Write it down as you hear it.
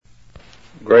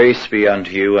Grace be unto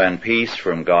you and peace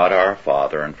from God our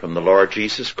Father and from the Lord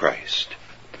Jesus Christ.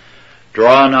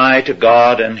 Draw nigh to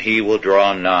God and he will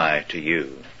draw nigh to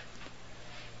you.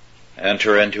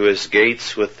 Enter into his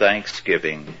gates with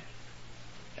thanksgiving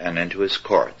and into his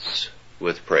courts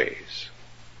with praise.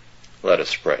 Let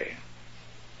us pray.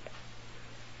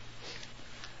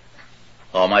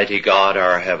 Almighty God,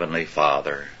 our heavenly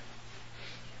Father,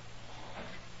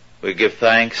 we give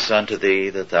thanks unto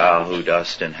thee that thou, who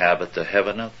dost inhabit the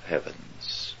heaven of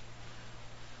heavens,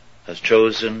 hast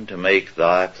chosen to make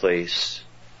thy place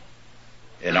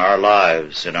in our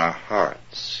lives, in our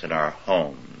hearts, in our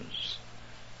homes,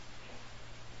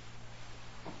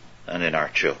 and in our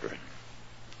children.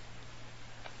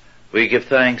 We give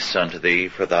thanks unto thee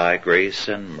for thy grace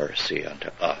and mercy unto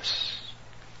us.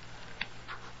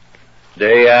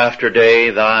 Day after day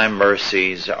thy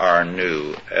mercies are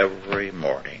new every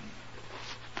morning.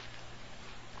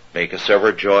 Make us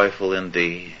ever joyful in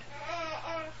thee.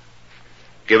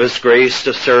 Give us grace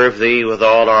to serve thee with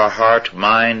all our heart,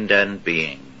 mind, and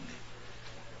being,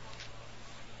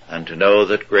 and to know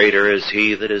that greater is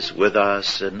he that is with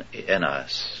us and in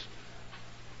us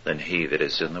than he that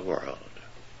is in the world.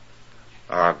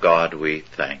 Our God, we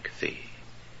thank thee.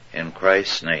 In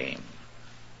Christ's name,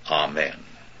 amen.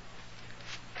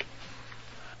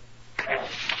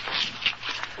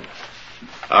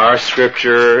 Our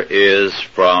scripture is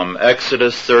from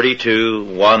Exodus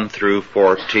 32, 1 through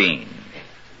 14.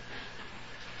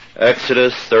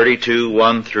 Exodus 32,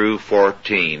 1 through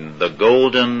 14, the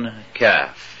golden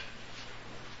calf.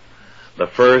 The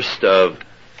first of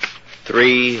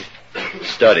 3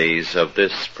 studies of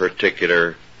this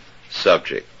particular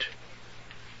subject.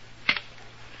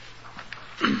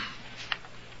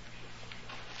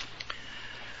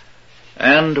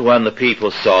 And when the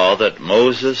people saw that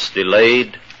Moses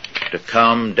delayed to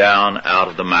come down out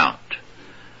of the mount,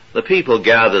 the people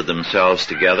gathered themselves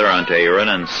together unto Aaron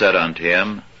and said unto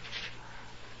him,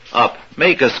 Up,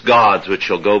 make us gods which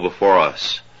shall go before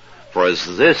us. For as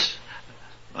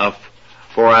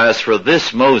for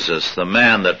this Moses, the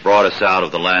man that brought us out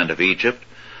of the land of Egypt,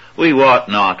 we wot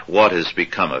not what is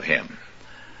become of him.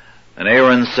 And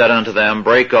Aaron said unto them,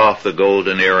 Break off the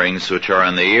golden earrings which are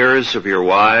in the ears of your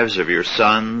wives, of your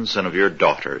sons, and of your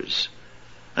daughters,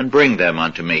 and bring them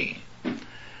unto me.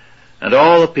 And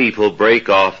all the people brake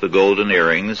off the golden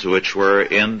earrings which were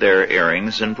in their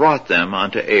earrings, and brought them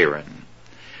unto Aaron.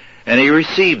 And he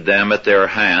received them at their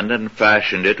hand, and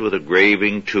fashioned it with a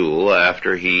graving tool,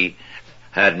 after he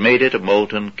had made it a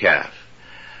molten calf.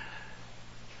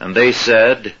 And they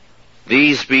said,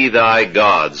 These be thy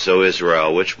gods, O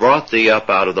Israel, which brought thee up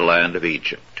out of the land of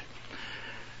Egypt.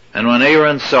 And when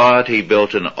Aaron saw it, he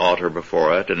built an altar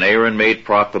before it, and Aaron made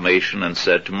proclamation and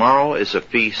said, Tomorrow is a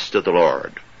feast of the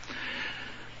Lord.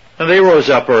 And they rose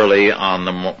up early on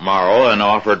the morrow, and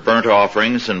offered burnt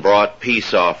offerings, and brought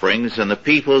peace offerings, and the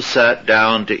people sat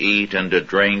down to eat and to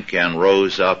drink, and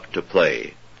rose up to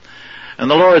play. And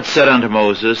the Lord said unto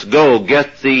Moses, Go,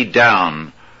 get thee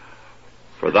down,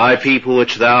 for thy people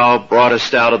which thou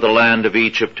broughtest out of the land of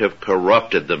Egypt have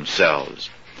corrupted themselves.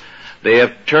 They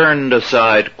have turned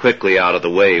aside quickly out of the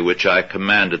way which I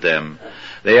commanded them.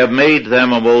 They have made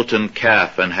them a molten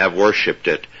calf, and have worshipped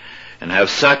it, and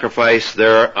have sacrificed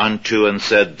thereunto, and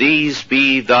said, These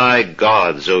be thy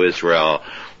gods, O Israel,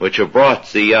 which have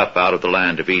brought thee up out of the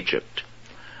land of Egypt.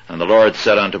 And the Lord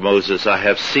said unto Moses, I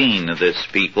have seen this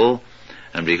people,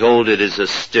 and behold, it is a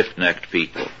stiff-necked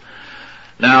people.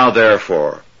 Now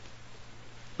therefore,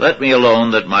 let me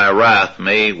alone, that my wrath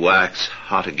may wax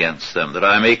hot against them, that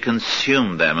I may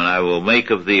consume them, and I will make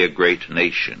of thee a great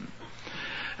nation.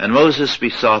 And Moses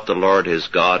besought the Lord his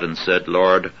God, and said,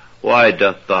 Lord, why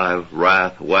doth thy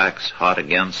wrath wax hot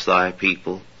against thy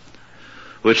people,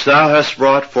 which thou hast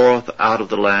brought forth out of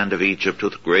the land of Egypt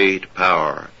with great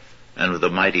power and with a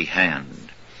mighty hand?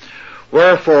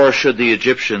 Wherefore should the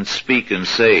Egyptians speak and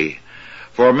say,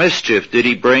 For mischief did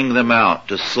he bring them out,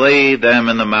 to slay them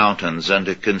in the mountains, and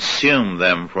to consume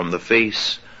them from the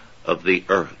face of the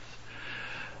earth?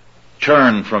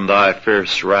 Turn from thy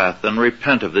fierce wrath, and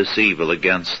repent of this evil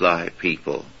against thy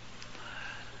people.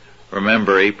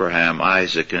 Remember Abraham,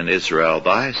 Isaac, and Israel,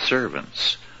 thy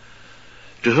servants,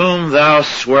 to whom thou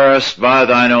swarest by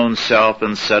thine own self,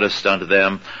 and saidst unto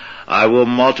them, I will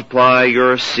multiply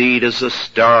your seed as the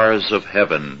stars of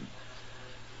heaven.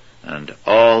 And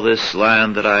all this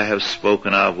land that I have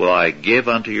spoken of will I give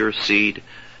unto your seed,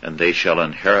 and they shall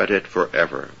inherit it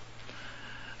forever.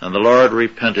 And the Lord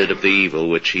repented of the evil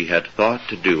which he had thought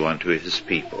to do unto his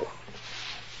people.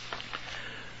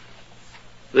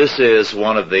 This is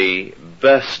one of the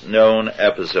best known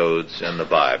episodes in the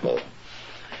Bible.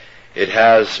 It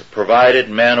has provided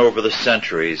men over the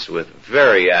centuries with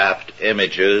very apt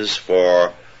images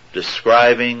for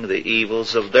describing the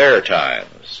evils of their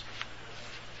times.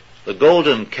 The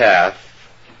golden calf,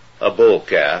 a bull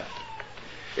calf,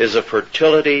 is a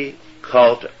fertility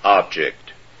cult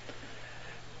object,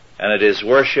 and it is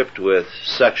worshipped with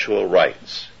sexual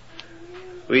rites.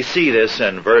 We see this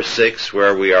in verse 6,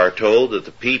 where we are told that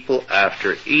the people,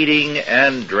 after eating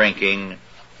and drinking,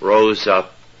 rose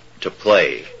up to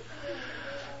play.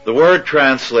 The word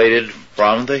translated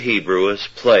from the Hebrew as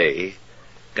play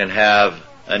can have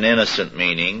an innocent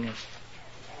meaning.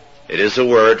 It is a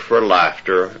word for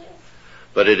laughter,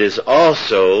 but it is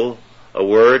also a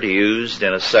word used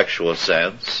in a sexual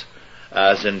sense,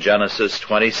 as in Genesis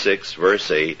 26,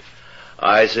 verse 8,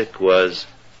 Isaac was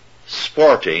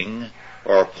sporting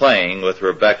or playing with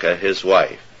Rebekah, his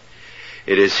wife.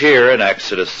 It is here in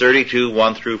Exodus 32,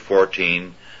 1 through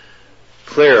 14,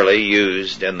 clearly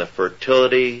used in the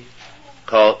fertility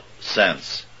cult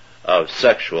sense of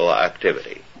sexual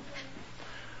activity.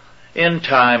 In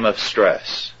time of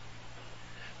stress,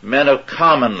 men have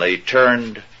commonly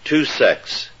turned to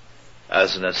sex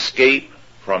as an escape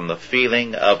from the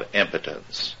feeling of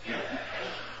impotence.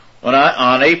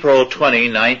 On April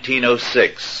 20,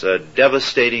 1906, a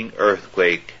devastating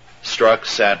earthquake struck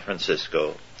San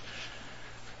Francisco.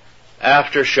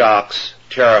 Aftershocks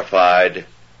terrified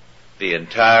the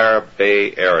entire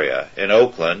Bay Area. In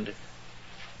Oakland,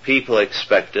 people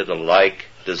expected a like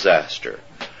disaster.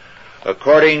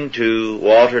 According to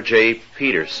Walter J.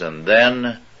 Peterson,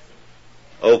 then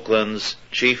Oakland's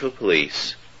chief of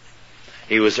police,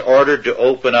 he was ordered to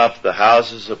open up the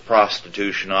houses of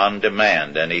prostitution on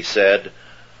demand, and he said,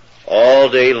 all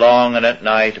day long and at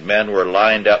night men were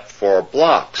lined up for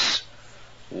blocks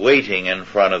waiting in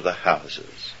front of the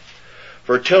houses.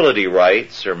 Fertility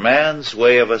rites are man's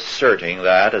way of asserting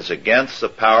that, as against the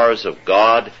powers of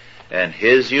God and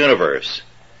His universe,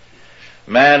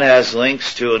 man has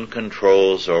links to and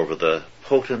controls over the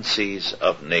potencies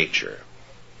of nature.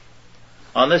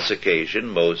 On this occasion,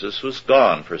 Moses was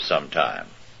gone for some time.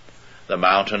 The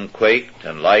mountain quaked,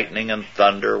 and lightning and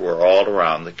thunder were all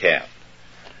around the camp.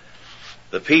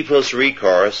 The people's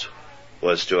recourse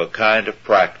was to a kind of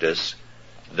practice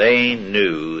they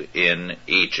knew in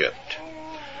Egypt.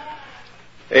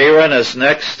 Aaron, as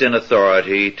next in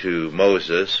authority to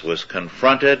Moses, was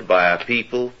confronted by a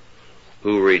people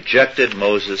who rejected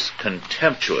Moses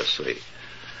contemptuously,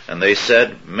 and they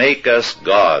said, make us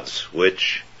gods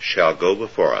which shall go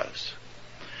before us.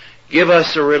 Give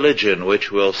us a religion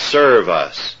which will serve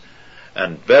us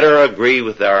and better agree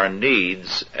with our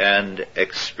needs and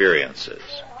experiences.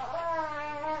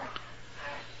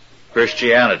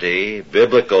 Christianity,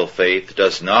 biblical faith,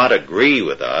 does not agree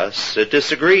with us. It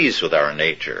disagrees with our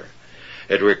nature.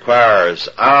 It requires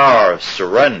our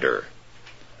surrender.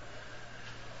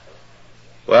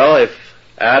 Well, if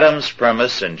Adam's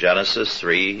premise in Genesis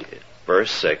 3,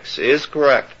 verse 6 is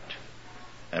correct,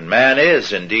 and man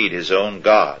is indeed his own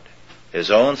God,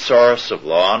 his own source of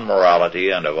law and morality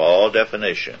and of all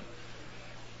definition,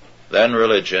 then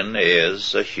religion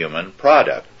is a human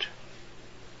product.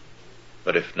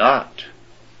 But if not,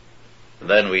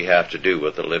 then we have to do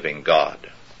with the living God.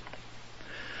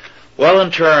 Well, in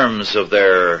terms of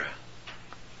their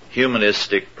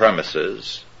humanistic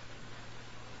premises,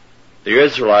 the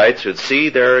Israelites would see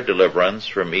their deliverance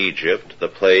from Egypt, the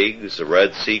plagues, the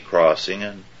Red Sea crossing,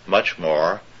 and much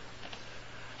more,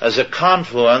 as a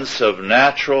confluence of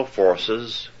natural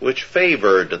forces which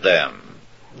favored them.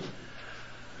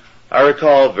 I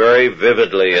recall very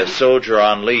vividly a soldier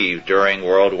on leave during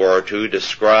World War II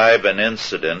describe an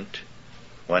incident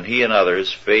when he and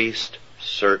others faced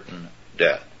certain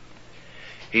death.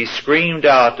 He screamed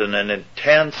out in an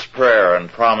intense prayer and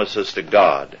promises to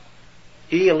God.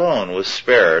 He alone was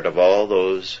spared of all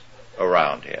those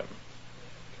around him.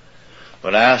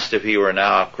 When asked if he were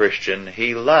now a Christian,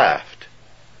 he laughed,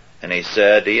 and he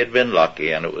said he had been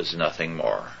lucky and it was nothing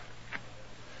more.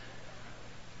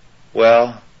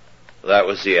 Well, that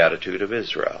was the attitude of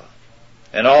Israel.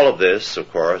 In all of this,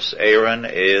 of course, Aaron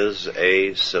is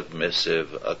a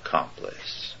submissive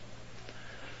accomplice.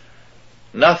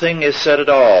 Nothing is said at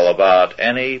all about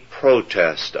any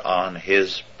protest on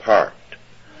his part.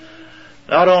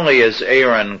 Not only is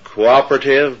Aaron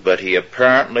cooperative, but he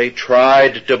apparently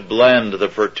tried to blend the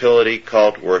fertility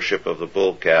cult worship of the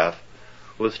bull calf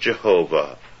with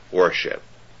Jehovah worship,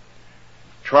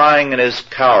 trying in his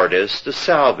cowardice to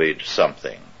salvage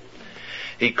something.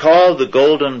 He called the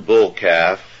golden bull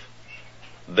calf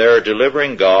their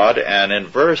delivering God, and in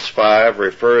verse 5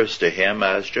 refers to him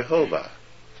as Jehovah.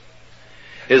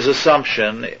 His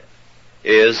assumption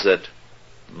is that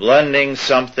blending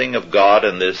something of God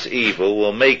in this evil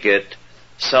will make it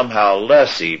somehow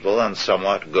less evil and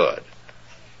somewhat good,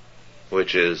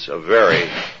 which is a very,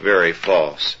 very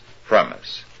false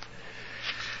premise.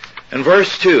 In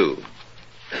verse 2,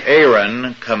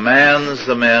 Aaron commands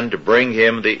the men to bring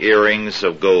him the earrings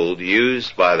of gold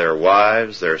used by their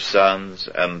wives, their sons,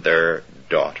 and their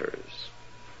daughters.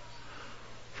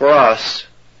 For us,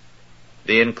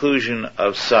 the inclusion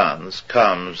of sons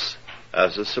comes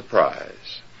as a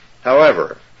surprise.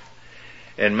 However,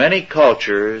 in many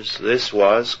cultures this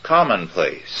was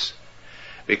commonplace,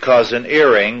 because an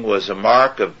earring was a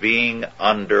mark of being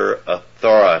under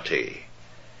authority,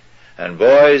 and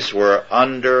boys were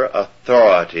under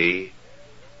authority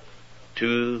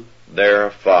to their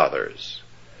fathers.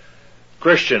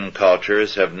 Christian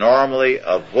cultures have normally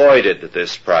avoided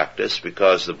this practice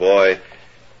because the boy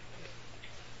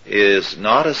is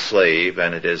not a slave,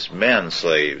 and it is men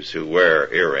slaves who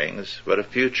wear earrings, but a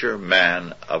future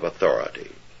man of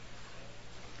authority.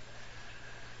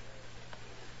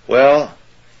 Well,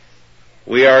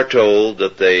 we are told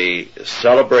that they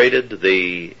celebrated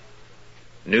the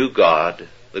new god,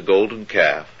 the golden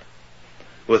calf,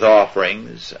 with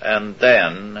offerings and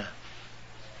then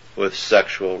with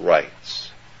sexual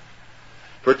rites.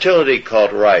 Fertility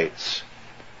cult rites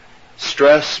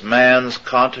stress man's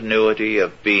continuity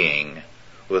of being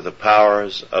with the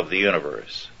powers of the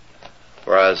universe,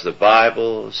 whereas the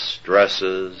Bible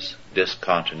stresses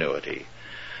discontinuity.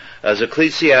 As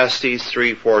Ecclesiastes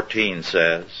 3:14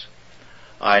 says,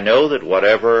 I know that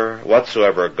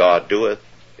whatsoever God doeth,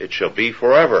 it shall be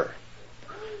forever.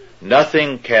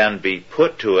 Nothing can be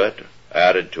put to it,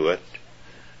 added to it,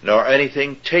 nor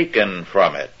anything taken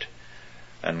from it.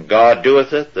 And God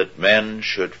doeth it that men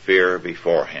should fear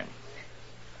before him.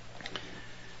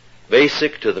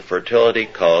 Basic to the fertility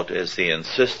cult is the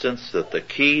insistence that the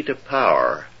key to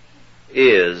power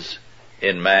is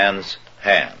in man's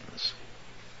hands.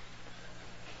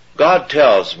 God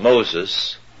tells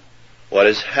Moses what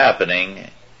is happening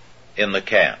in the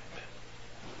camp.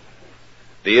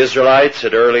 The Israelites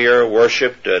had earlier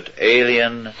worshipped at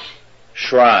alien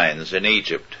shrines in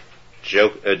Egypt.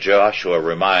 Joshua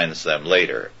reminds them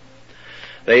later.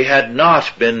 They had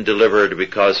not been delivered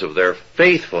because of their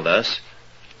faithfulness,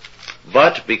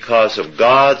 but because of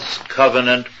God's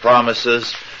covenant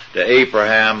promises to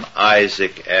Abraham,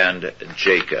 Isaac, and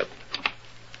Jacob.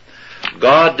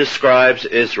 God describes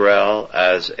Israel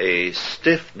as a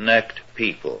stiff-necked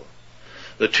people.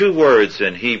 The two words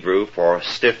in Hebrew for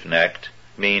stiff-necked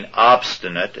mean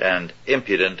obstinate and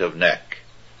impudent of neck.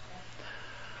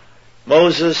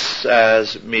 Moses,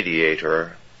 as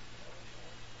mediator,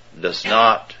 does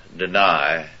not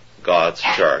deny God's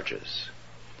charges.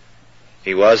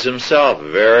 He was himself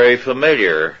very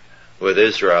familiar with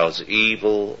Israel's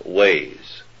evil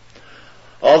ways.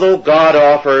 Although God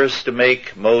offers to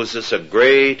make Moses a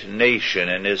great nation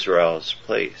in Israel's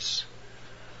place,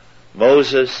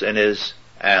 Moses, in his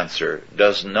answer,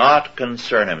 does not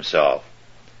concern himself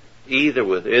either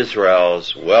with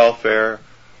Israel's welfare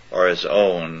or his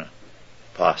own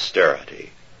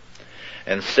posterity.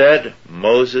 Instead,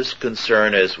 Moses'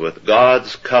 concern is with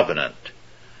God's covenant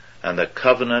and the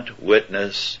covenant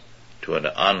witness to an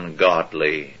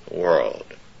ungodly world.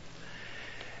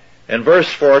 In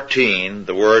verse 14,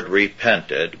 the word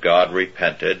repented, God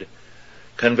repented,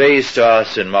 conveys to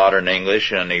us in modern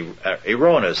English an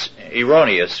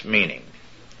erroneous meaning.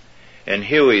 In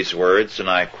Huey's words, and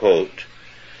I quote,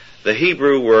 the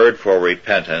Hebrew word for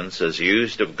repentance as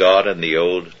used of God in the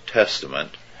Old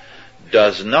Testament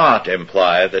does not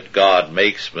imply that God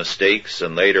makes mistakes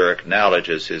and later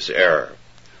acknowledges his error.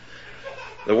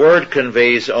 The word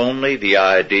conveys only the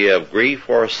idea of grief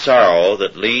or sorrow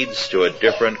that leads to a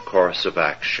different course of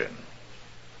action.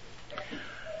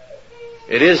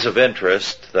 It is of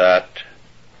interest that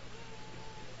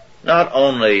not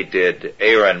only did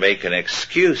Aaron make an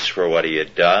excuse for what he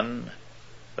had done,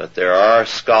 but there are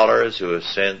scholars who have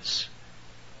since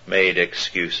made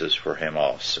excuses for him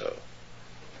also.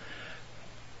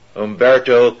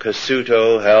 Umberto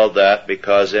Cassuto held that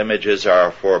because images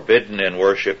are forbidden in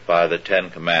worship by the Ten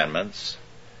Commandments,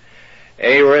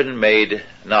 Aaron made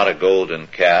not a golden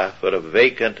calf, but a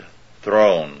vacant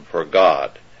throne for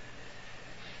God.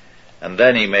 And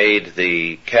then he made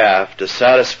the calf to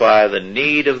satisfy the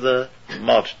need of the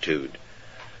multitude,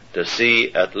 to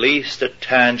see at least a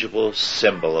tangible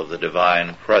symbol of the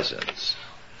divine presence.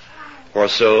 For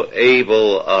so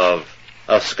able of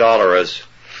a scholar as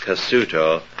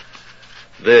Cassuto,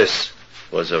 this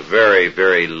was a very,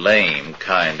 very lame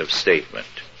kind of statement.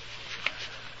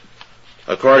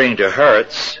 According to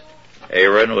Hertz,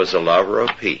 Aaron was a lover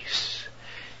of peace.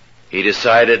 He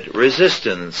decided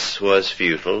resistance was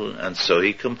futile, and so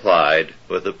he complied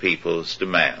with the people's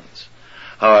demands.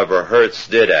 However, Hertz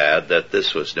did add that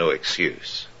this was no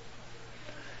excuse.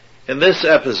 In this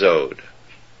episode,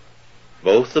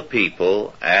 both the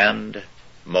people and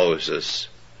Moses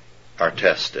are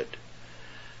tested,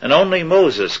 and only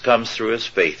Moses comes through as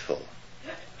faithful.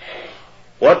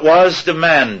 What was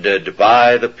demanded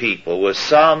by the people was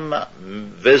some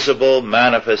visible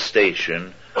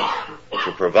manifestation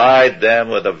to provide them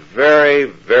with a very,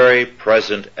 very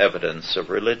present evidence of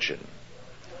religion.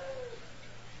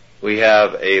 We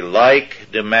have a like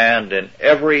demand in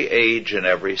every age and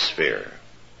every sphere.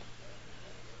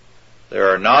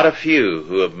 There are not a few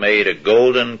who have made a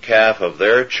golden calf of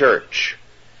their church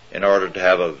in order to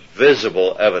have a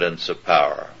visible evidence of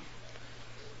power.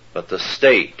 But the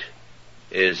state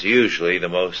is usually the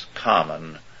most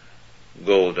common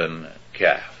golden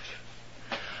calf.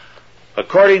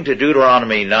 According to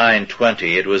Deuteronomy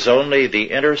 9:20, it was only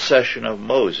the intercession of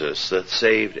Moses that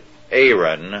saved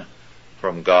Aaron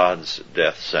from God's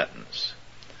death sentence.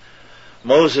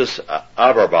 Moses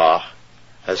Auerbach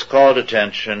has called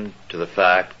attention to the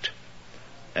fact,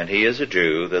 and he is a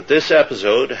Jew, that this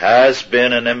episode has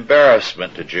been an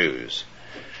embarrassment to Jews.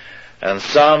 And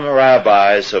some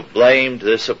rabbis have blamed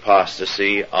this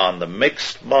apostasy on the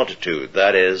mixed multitude,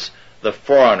 that is, the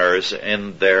foreigners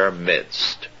in their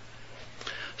midst.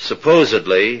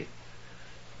 Supposedly,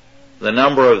 the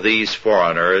number of these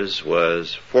foreigners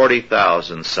was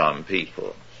 40,000 some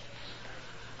people.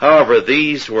 However,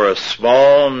 these were a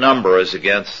small number as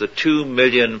against the 2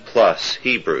 million plus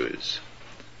Hebrews.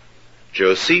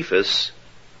 Josephus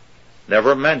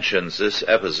never mentions this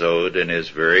episode in his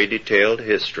very detailed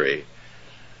history,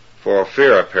 for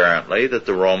fear apparently that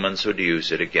the Romans would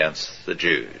use it against the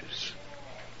Jews.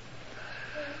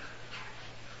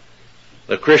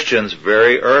 The Christians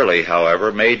very early,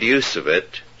 however, made use of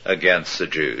it against the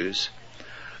Jews,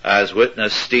 as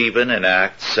witnessed Stephen in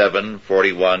Acts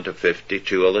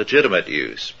 7:41-52, a legitimate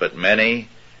use, but many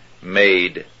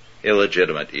made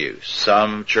illegitimate use.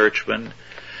 Some churchmen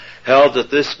held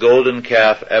that this golden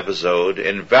calf episode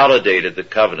invalidated the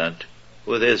covenant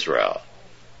with Israel,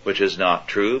 which is not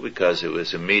true because it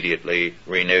was immediately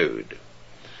renewed.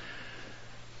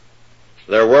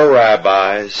 There were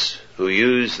rabbis who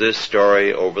used this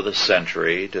story over the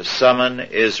century to summon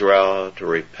Israel to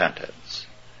repentance.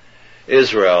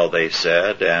 Israel, they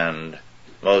said, and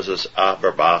Moses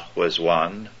Auerbach was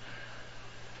one,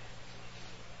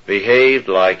 behaved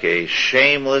like a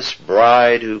shameless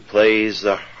bride who plays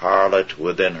the harlot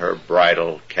within her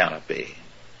bridal canopy.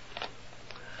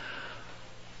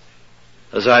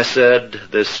 As I said,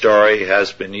 this story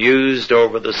has been used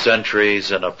over the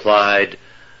centuries and applied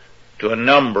to a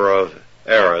number of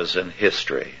eras in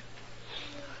history.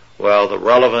 Well, the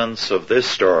relevance of this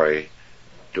story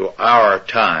to our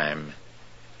time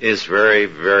is very,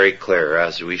 very clear,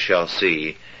 as we shall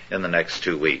see in the next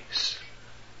 2 weeks.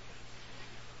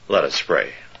 Let us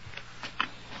pray.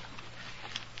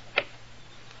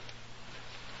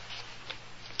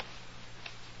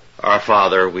 Our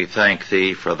Father, we thank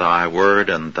Thee for Thy word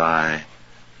and Thy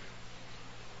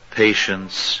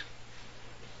patience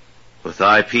with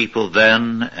Thy people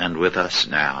then and with us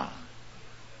now.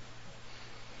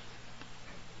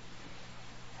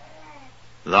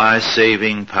 Thy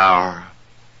saving power,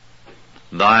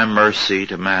 Thy mercy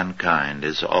to mankind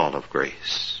is all of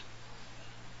grace.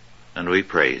 And we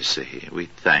praise Thee, we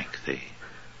thank Thee.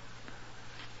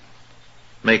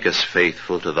 Make us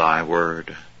faithful to Thy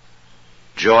word,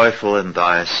 joyful in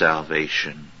Thy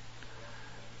salvation,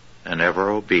 and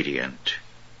ever obedient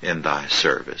in Thy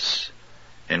service.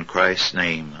 In Christ's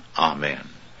name, amen.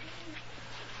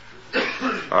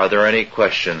 Are there any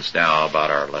questions now about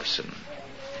our lesson?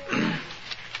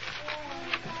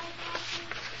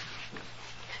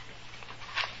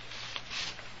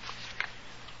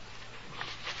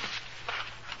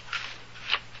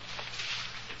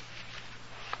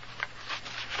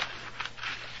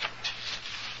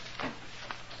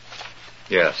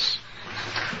 Yes.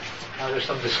 There's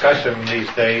some discussion these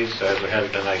days, as there has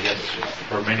been, I guess,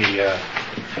 for many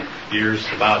years,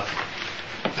 about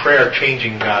prayer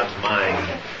changing God's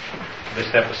mind. This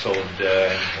episode, and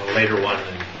a later one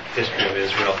in the history of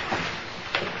Israel,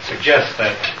 suggests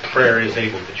that prayer is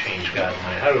able to change God's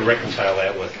mind. How do we reconcile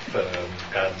that with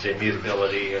God's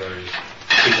immutability or His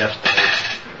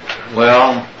predestination?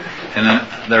 Well,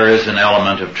 there is an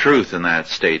element of truth in that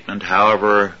statement.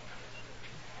 However,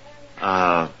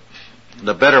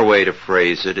 the better way to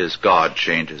phrase it is God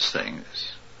changes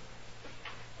things.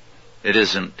 It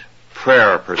isn't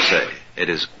prayer per se. It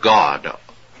is God.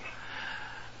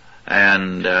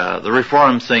 And the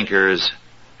Reformed thinkers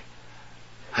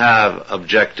have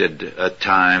objected at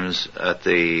times at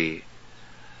the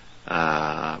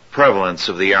prevalence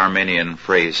of the Arminian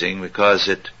phrasing because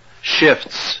it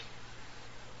shifts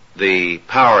the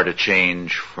power to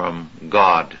change from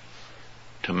God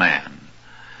to man.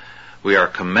 We are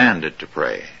commanded to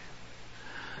pray.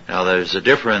 Now there's a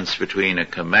difference between a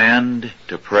command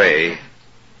to pray,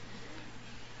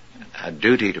 a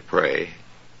duty to pray,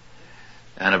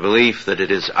 and a belief that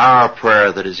it is our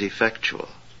prayer that is effectual.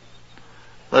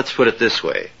 Let's put it this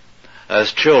way.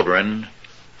 As children,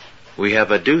 we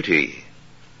have a duty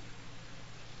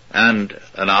and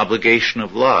an obligation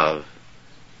of love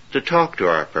to talk to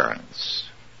our parents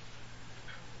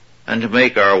and to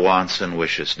make our wants and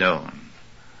wishes known.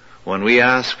 When we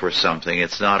ask for something,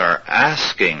 it's not our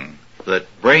asking that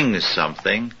brings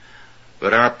something,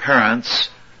 but our parents'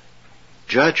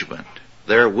 judgment,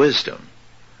 their wisdom.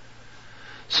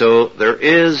 So there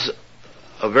is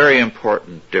a very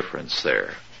important difference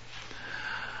there.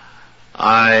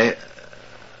 I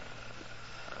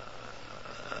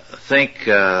think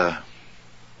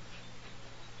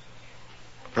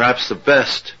perhaps the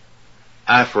best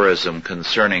aphorism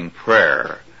concerning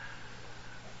prayer,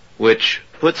 which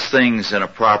puts things in a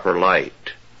proper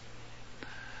light,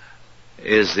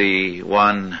 is the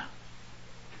one,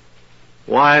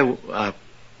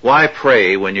 why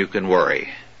pray when you can worry?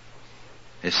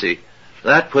 You see,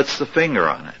 that puts the finger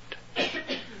on it.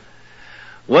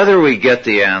 Whether we get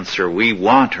the answer we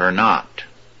want or not,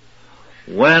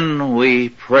 when we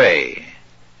pray,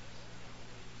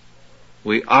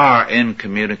 we are in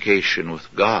communication with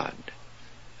God,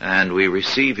 and we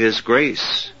receive His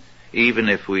grace, even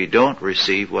if we don't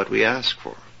receive what we ask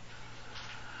for.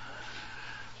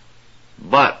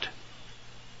 But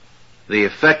the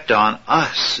effect on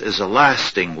us is a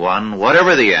lasting one,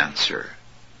 whatever the answer,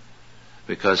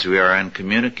 because we are in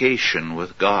communication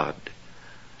with God,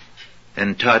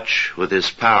 in touch with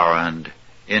His power and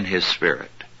in His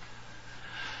Spirit.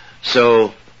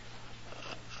 So,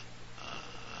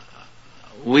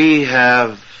 we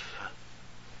have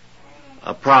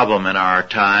a problem in our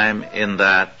time in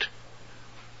that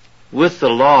with the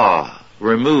law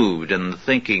removed in the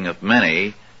thinking of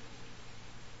many,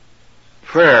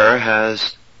 prayer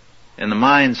has, in the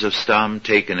minds of some,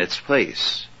 taken its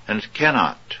place, and it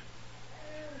cannot.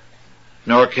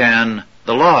 Nor can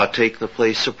the law take the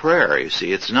place of prayer. You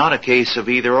see, it's not a case of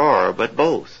either or, but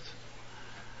both.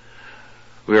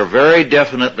 We are very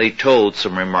definitely told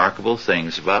some remarkable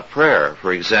things about prayer.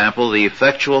 For example, the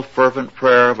effectual fervent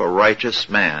prayer of a righteous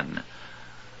man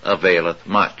availeth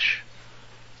much.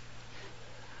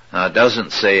 Now, it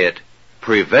doesn't say it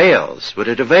prevails, but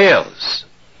it avails.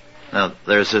 Now,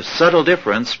 there's a subtle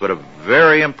difference, but a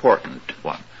very important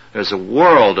one. There's a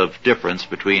world of difference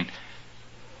between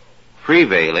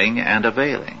prevailing and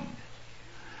availing.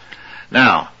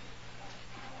 Now,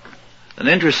 an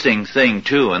interesting thing,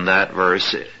 too, in that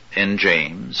verse in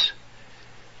James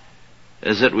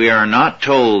is that we are not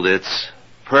told it's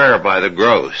prayer by the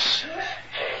gross.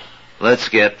 Let's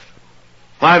get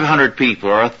 500 people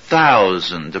or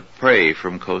 1,000 to pray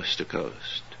from coast to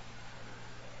coast,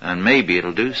 and maybe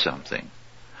it'll do something.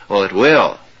 Well, it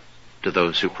will to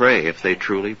those who pray, if they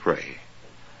truly pray.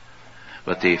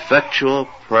 But the effectual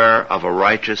prayer of a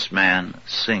righteous man,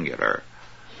 singular,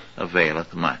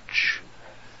 availeth much.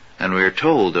 And we are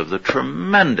told of the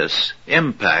tremendous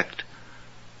impact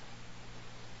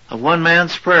of one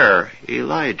man's prayer,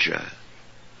 Elijah.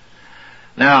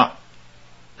 Now,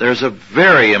 there's a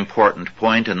very important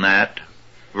point in that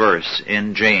verse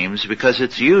in James because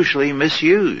it's usually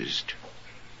misused,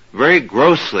 very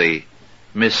grossly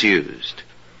misused.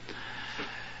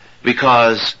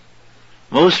 Because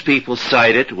most people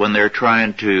cite it when they're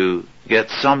trying to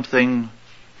get something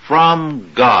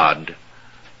from God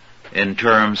in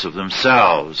terms of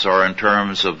themselves or in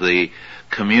terms of the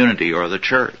community or the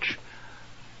church.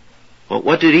 Well,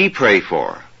 what did he pray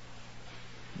for?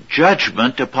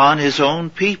 Judgment upon his own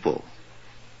people.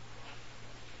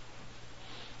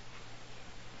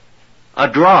 A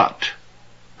drought.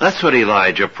 That's what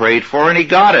Elijah prayed for, and he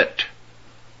got it.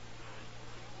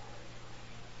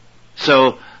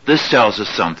 So this tells us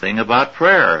something about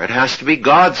prayer. It has to be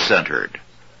God-centered.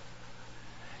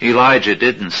 Elijah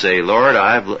didn't say, Lord,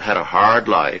 I've had a hard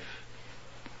life.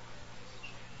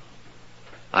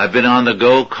 I've been on the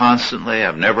go constantly.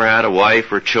 I've never had a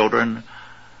wife or children.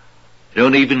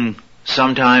 Don't even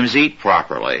sometimes eat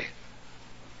properly.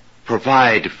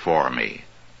 Provide for me.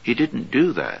 He didn't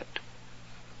do that.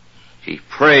 He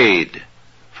prayed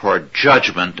for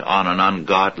judgment on an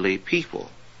ungodly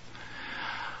people.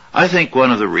 I think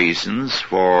one of the reasons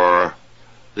for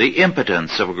the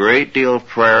impotence of a great deal of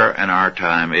prayer in our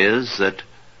time is that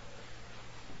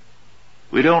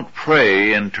we don't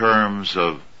pray in terms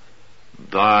of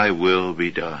thy will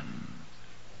be done.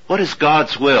 What is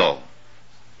God's will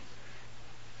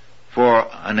for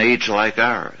an age like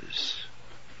ours?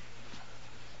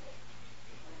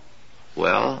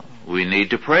 Well, we need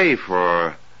to pray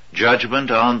for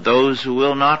judgment on those who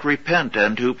will not repent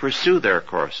and who pursue their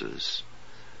courses.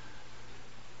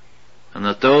 And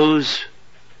that those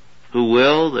who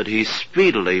will, that he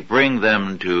speedily bring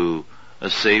them to a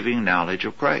saving knowledge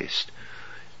of Christ.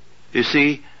 You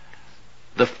see,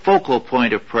 the focal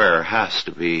point of prayer has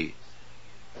to be,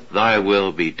 thy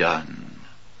will be done,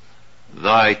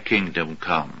 thy kingdom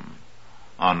come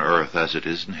on earth as it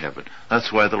is in heaven.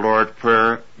 That's why the Lord's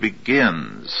Prayer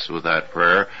begins with that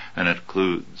prayer, and it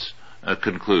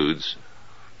concludes,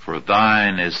 for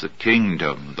thine is the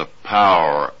kingdom, the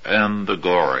power, and the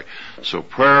glory. So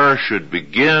prayer should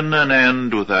begin and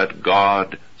end with that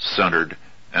God-centered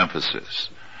emphasis.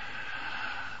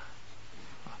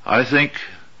 I think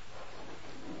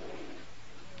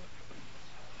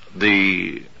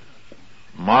the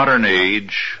modern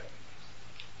age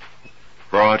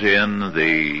brought in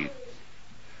the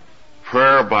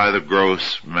prayer by the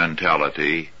gross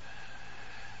mentality,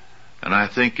 and I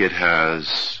think it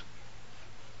has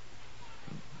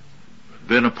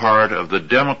been a part of the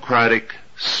democratic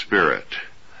spirit.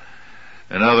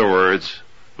 In other words,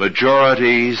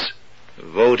 majorities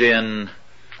vote in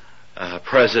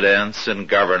presidents and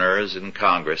governors and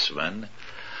congressmen.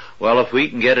 Well, if we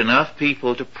can get enough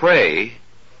people to pray,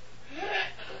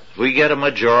 if we get a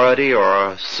majority or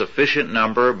a sufficient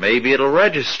number, maybe it'll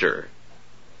register.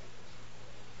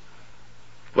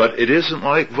 But it isn't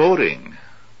like voting.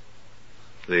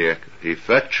 The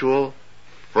effectual,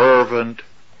 fervent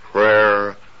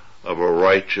prayer of a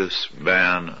righteous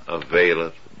man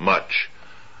availeth much.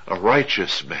 A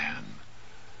righteous man.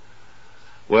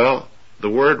 Well, the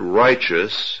word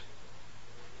righteous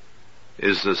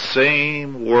is the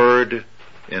same word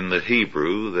in the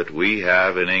Hebrew that we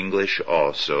have in English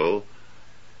also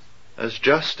as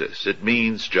justice. It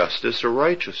means justice or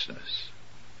righteousness.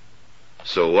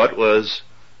 So what was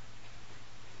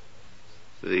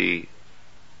the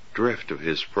drift of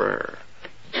his prayer?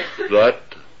 Let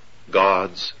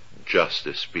God's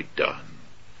justice be done.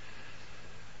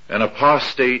 An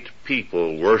apostate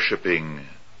people worshiping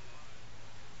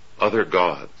other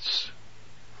gods.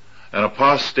 An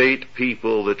apostate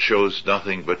people that shows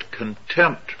nothing but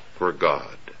contempt for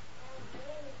God.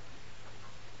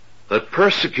 That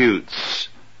persecutes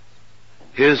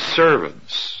his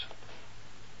servants.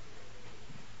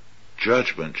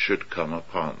 Judgment should come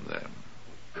upon them.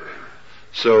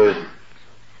 So,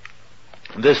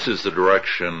 this is the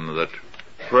direction that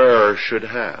prayer should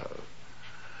have.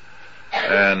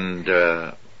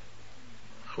 And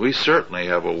we certainly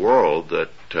have a world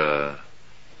that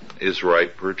is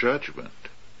ripe for judgment.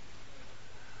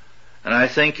 And I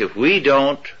think if we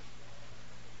don't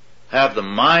have the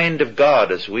mind of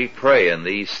God as we pray in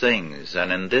these things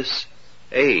and in this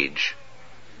age,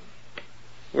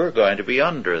 we're going to be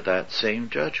under that same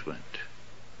judgment.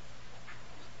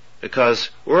 Because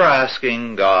we're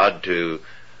asking God to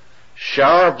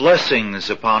shower blessings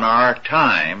upon our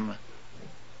time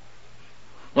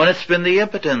when it's been the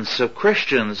impotence of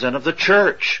Christians and of the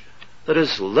church that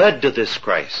has led to this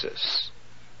crisis.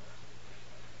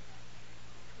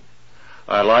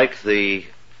 I like the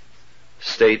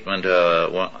statement,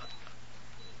 I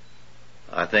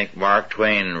think Mark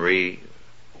Twain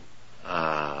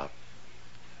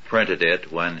printed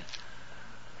it when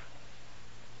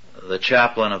the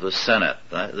chaplain of the Senate,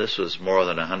 this was more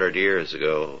than 100 years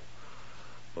ago,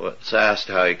 was asked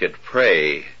how he could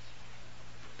pray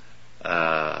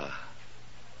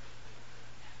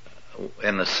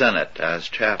in the Senate as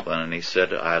chaplain, and he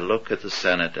said, I look at the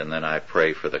Senate and then I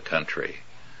pray for the country.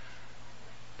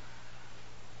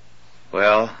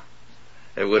 Well,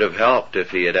 it would have helped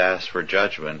if he had asked for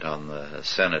judgment on the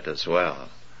Senate as well,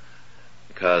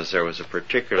 because there was a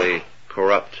particularly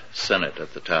corrupt Senate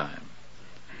at the time.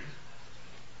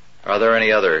 Are there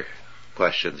any other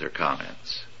questions or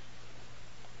comments?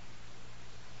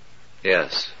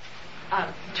 Yes.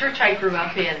 Church I grew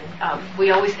up in,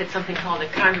 we always had something called a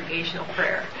congregational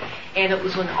prayer. And it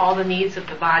was when all the needs of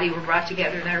the body were brought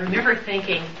together. And I remember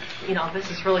thinking,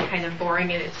 this is really kind of boring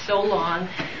and it's so long.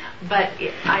 But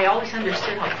I always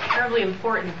understood how terribly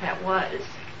important that was.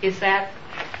 Was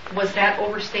that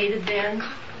overstated then?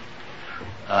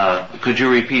 Could you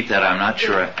repeat that? I'm not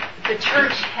sure. The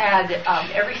church had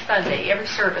every Sunday, every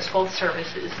service, both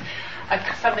services,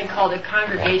 something called a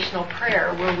congregational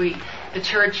prayer, where the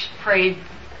church prayed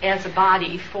as a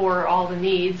body for all the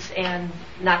needs, and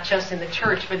not just in the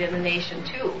church, but in the nation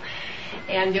too.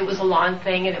 And it was a long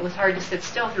thing, and it was hard to sit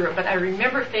still through it. But I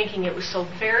remember thinking it was so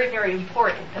very, very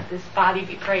important that this body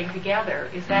be praying together.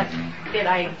 Did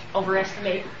I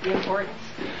overestimate the importance?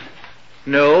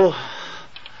 No.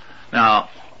 Now,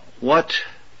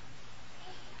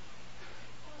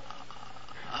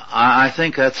 I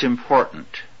think that's important.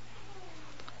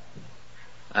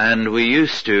 And we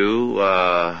used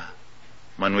to,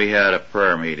 when we had a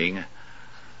prayer meeting,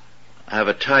 have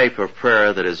a type of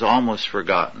prayer that is almost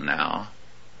forgotten now.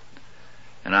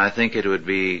 And I think it would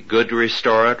be good to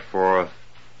restore it for a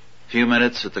few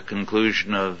minutes at the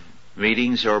conclusion of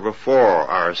meetings or before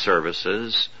our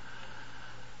services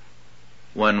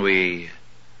when we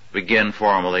begin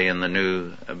formally in the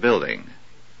new building.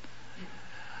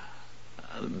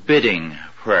 Bidding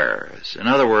prayers. In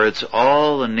other words,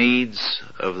 all the needs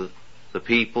of the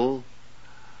people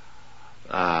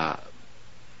are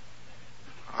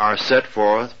set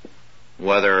forth,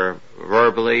 whether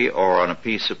verbally or on a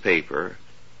piece of paper,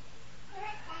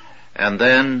 and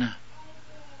then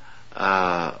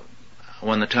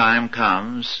when the time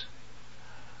comes,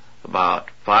 about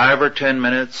 5 or 10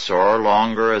 minutes or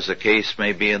longer as the case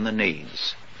may be in the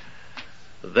needs,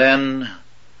 then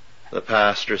the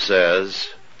pastor says,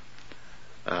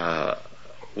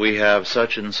 we have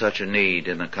such and such a need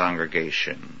in the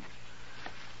congregation.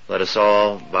 Let us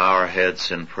all bow our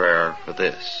heads in prayer for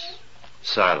this,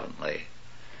 silently,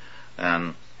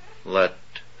 and let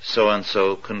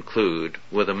so-and-so conclude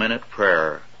with a minute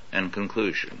prayer and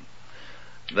conclusion.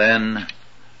 Then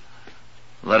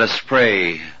let us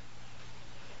pray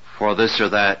for this or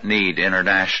that need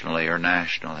internationally or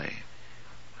nationally.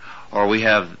 Or we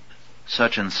have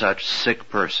such and such sick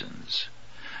persons.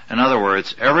 In other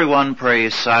words, everyone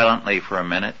prays silently for a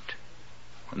minute,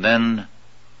 and then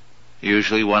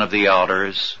usually one of the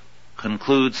elders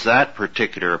concludes that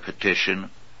particular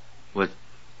petition with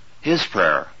his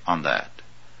prayer on that.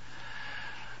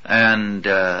 And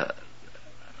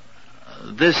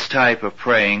this type of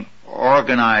praying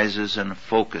organizes and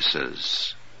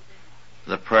focuses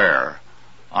the prayer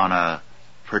on a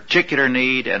particular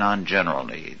need and on general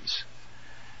needs.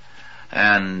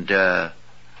 And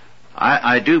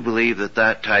I do believe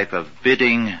that type of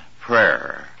bidding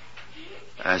prayer,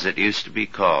 as it used to be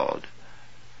called,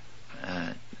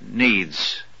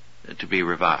 needs to be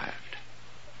revived.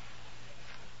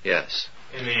 Yes.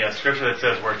 In the scripture that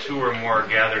says, where two or more are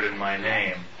gathered in my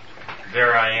name,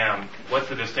 there I am. What's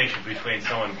the distinction between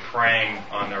someone praying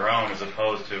on their own as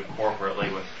opposed to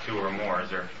corporately with two or more? Is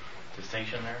there a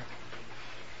distinction there?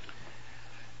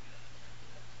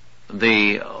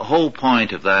 The whole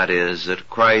point of that is that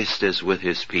Christ is with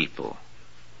his people.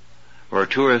 Where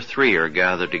 2 or 3 are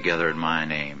gathered together in my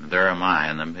name, there am I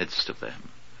in the midst of them.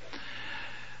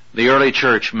 The early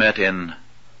church met in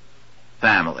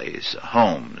families,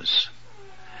 homes.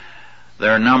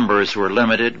 Their numbers were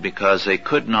limited because they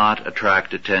could not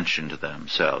attract attention to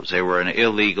themselves. They were an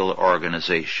illegal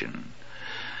organization.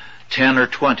 10 or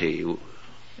 20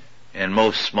 in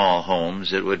most small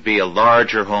homes. It would be a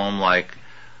larger home like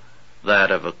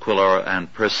that of Aquila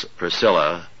and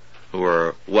Priscilla, who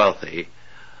were wealthy,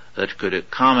 that could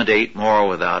accommodate more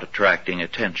without attracting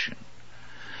attention.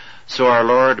 So our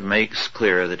Lord makes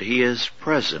clear that he is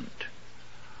present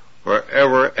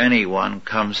wherever anyone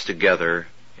comes together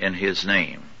in his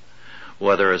name,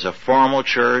 whether as a formal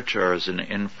church or as an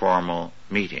informal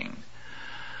meeting.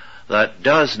 That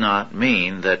does not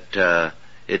mean that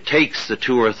it takes the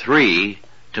 2 or 3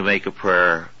 to make a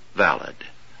prayer valid.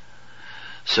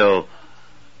 So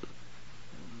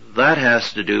that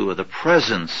has to do with the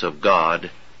presence of God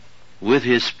with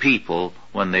his people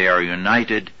when they are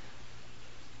united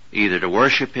either to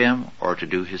worship him or to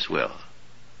do his will.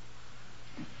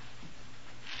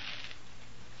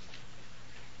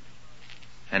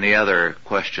 Any other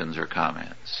questions or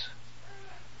comments?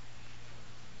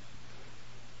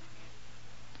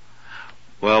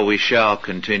 Well, we shall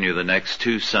continue the next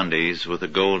 2 Sundays with the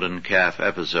Golden Calf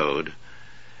episode,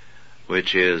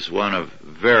 which is one of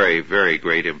very, very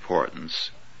great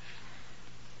importance,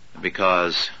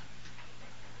 because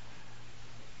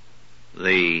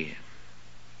we'll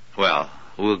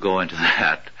go into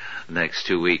that the next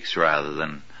 2 weeks rather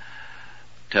than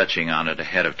touching on it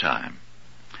ahead of time.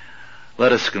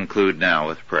 Let us conclude now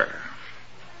with prayer.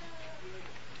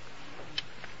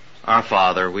 Our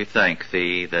Father, we thank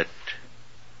thee that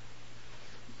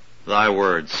thy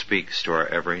word speaks to our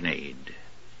every need,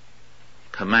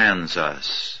 commands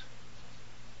us,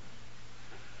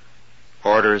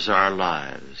 orders our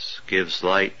lives, gives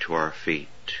light to our feet,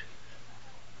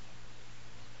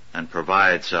 and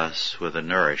provides us with a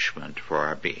nourishment for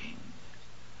our being.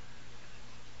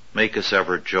 Make us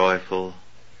ever joyful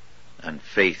and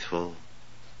faithful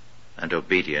and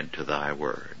obedient to thy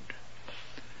word.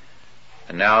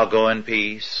 And now go in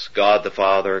peace. God the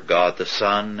Father, God the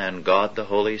Son, and God the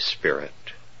Holy Spirit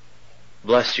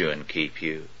bless you and keep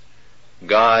you,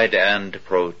 guide and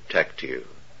protect you,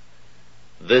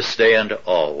 this day and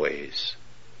always.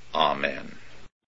 Amen.